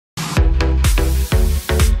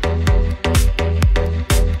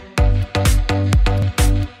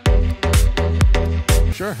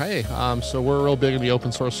Sure. Hey, so we're real big in the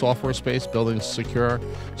open source software space, building secure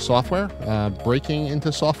software, breaking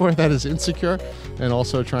into software that is insecure, and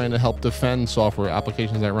also trying to help defend software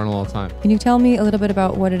applications that run all the time. Can you tell me a little bit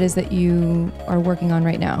about what it is that you are working on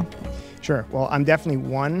right now? Sure. Well, I'm definitely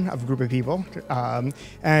one of a group of people.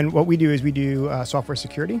 And what we do is we do software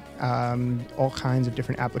security, all kinds of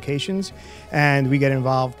different applications. And we get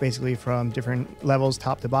involved basically from different levels,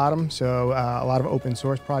 top to bottom. So a lot of open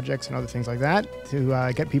source projects and other things like that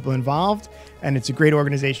to get people involved. And it's a great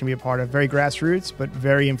organization to be a part of, very grassroots, but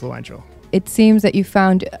very influential. It seems that you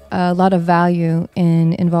found a lot of value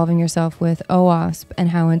in involving yourself with OWASP and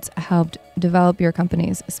how it's helped develop your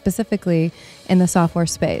companies, specifically in the software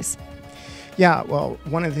space. Yeah, well,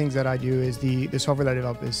 one of the things that I do is the software that I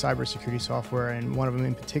develop is cybersecurity software, and one of them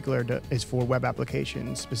in particular is for web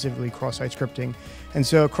applications, specifically cross-site scripting. And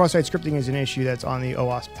so cross-site scripting is an issue that's on the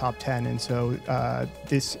OWASP top 10, and so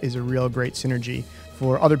this is a real great synergy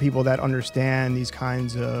for other people that understand these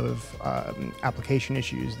kinds of application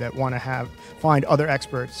issues that want to find other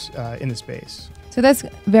experts in the space. So that's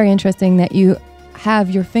very interesting that you have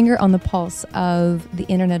your finger on the pulse of the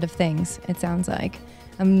Internet of Things, it sounds like.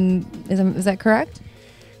 Is that correct?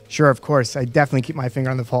 Sure, of course. I definitely keep my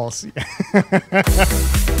finger on the pulse.